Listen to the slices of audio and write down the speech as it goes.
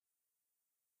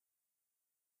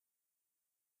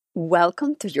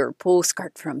Welcome to your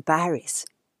postcard from Paris.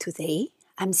 Today,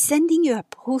 I'm sending you a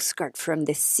postcard from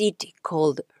the city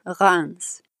called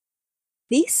Reims.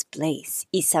 This place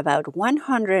is about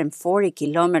 140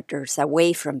 kilometers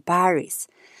away from Paris,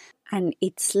 and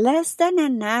it's less than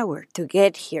an hour to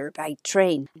get here by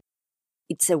train.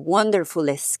 It's a wonderful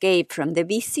escape from the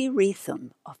busy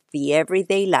rhythm of the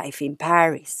everyday life in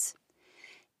Paris.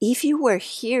 If you were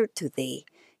here today,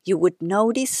 you would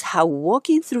notice how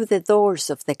walking through the doors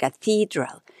of the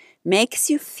cathedral makes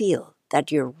you feel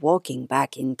that you're walking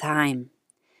back in time.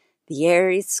 The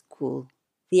air is cool,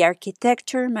 the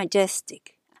architecture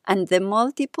majestic, and the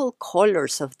multiple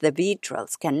colors of the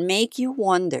vitrals can make you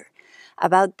wonder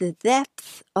about the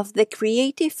depth of the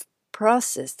creative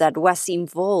process that was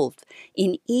involved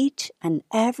in each and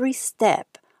every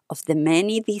step of the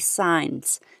many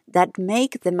designs that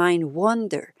make the mind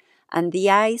wonder and the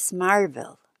eyes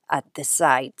marvel at the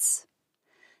sights.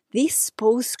 This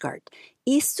postcard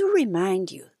is to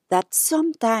remind you that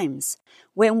sometimes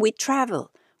when we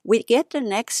travel, we get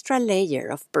an extra layer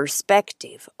of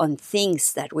perspective on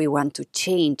things that we want to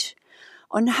change,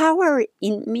 on how our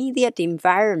immediate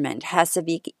environment has a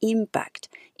big impact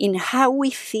in how we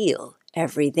feel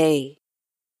every day.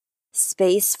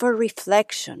 Space for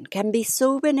reflection can be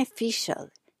so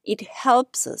beneficial. It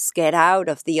helps us get out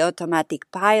of the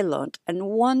automatic pilot and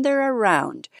wander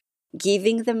around,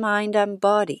 giving the mind and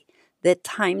body the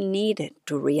time needed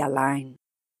to realign.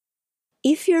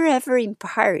 If you're ever in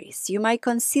Paris, you might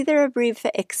consider a brief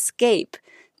escape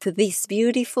to this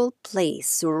beautiful place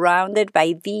surrounded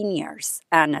by vineyards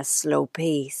and a slow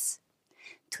pace.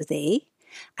 Today,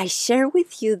 I share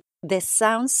with you the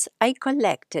sounds I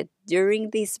collected during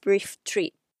this brief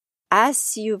trip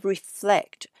as you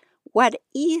reflect what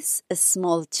is a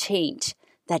small change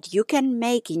that you can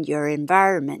make in your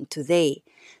environment today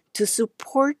to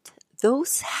support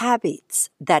those habits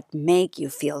that make you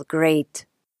feel great.